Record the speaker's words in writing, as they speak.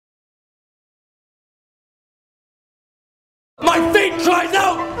My fate cries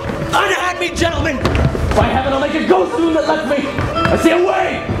out! Unhand me, gentlemen! By heaven, I'll make a ghost soon that lets me! I say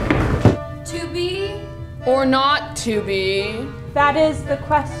away! To be or not to be? That is the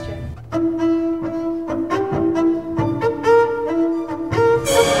question.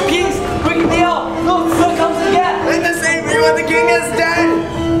 Kings, ring the bell! Look, look comes again! In the same room when the king is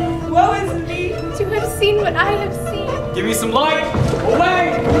dead! Woe is me! To have seen what I have seen. Give me some light!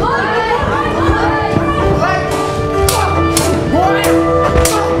 Away!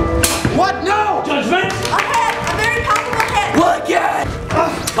 What? No! Judgment! A head! A very palpable head! What again?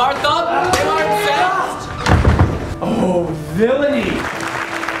 Heart up! Heart fast! Oh, villainy!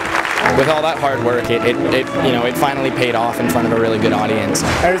 With all that hard work, it finally paid off in front of a really good audience.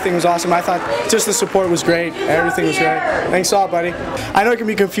 Everything was awesome. I thought just the support was great. Everything was great. Thanks a lot, buddy. I know it can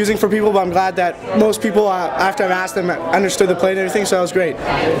be confusing for people, but I'm glad that most people, after I've asked them, understood the play and everything, so that was great.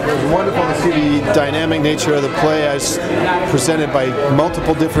 It was wonderful to see the dynamic nature of the play as presented by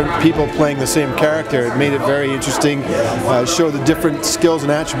multiple different people playing the same character. It made it very interesting, showed the different skills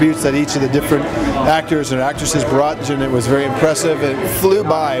and attributes that each of the different actors and actresses brought, and it was very impressive. It flew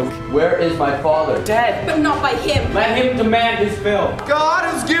by. Where is my father? Dead. But not by him. Let him demand his fill. God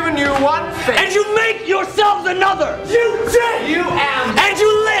has given you one fate. And you make yourselves another! You did! You am! And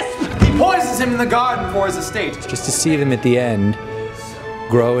you lisp! He poisons him in the garden for his estate. Just to see them at the end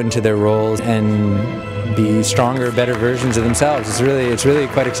grow into their roles and be stronger, better versions of themselves, it's really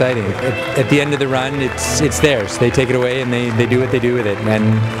quite exciting. At the end of the run, it's theirs. They take it away and they do what they do with it,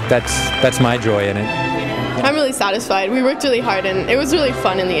 and that's my joy in it. I'm really satisfied. We worked really hard and it was really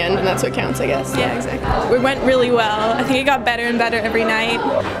fun in the end, and that's what counts, I guess. Yeah, exactly. It went really well. I think it got better and better every night.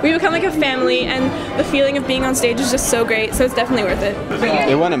 We become like a family, and the feeling of being on stage is just so great, so it's definitely worth it.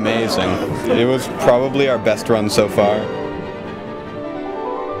 It went amazing. It was probably our best run so far.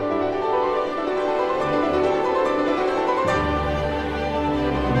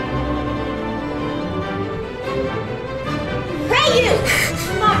 Hey, you!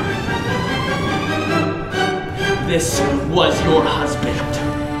 Come on. This was your husband.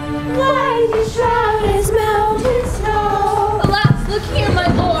 White as shroud as mountain snow. Alas, look here, my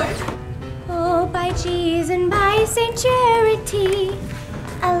lord. Oh, by cheese and by Saint Charity,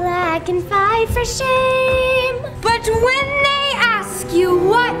 alack and fight for shame. But when they ask you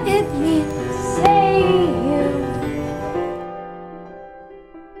what it means, say you.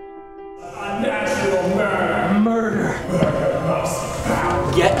 Unnatural murder.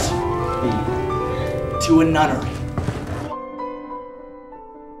 Get me to a nunnery.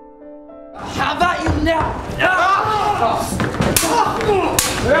 How about you now?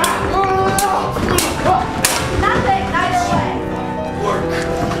 Nothing, neither way. Work.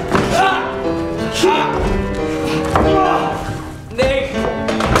 Nick!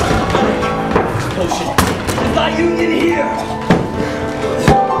 Potion. Is thy union here?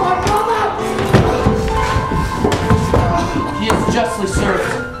 He is justly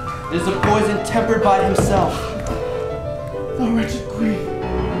served. It is a poison tempered by himself. The wretched queen.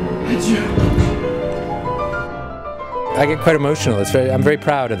 Adieu. I get quite emotional. I'm very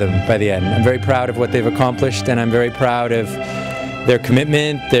proud of them by the end. I'm very proud of what they've accomplished, and I'm very proud of their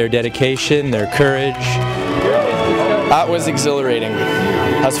commitment, their dedication, their courage. That was exhilarating,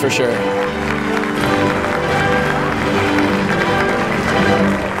 that's for sure.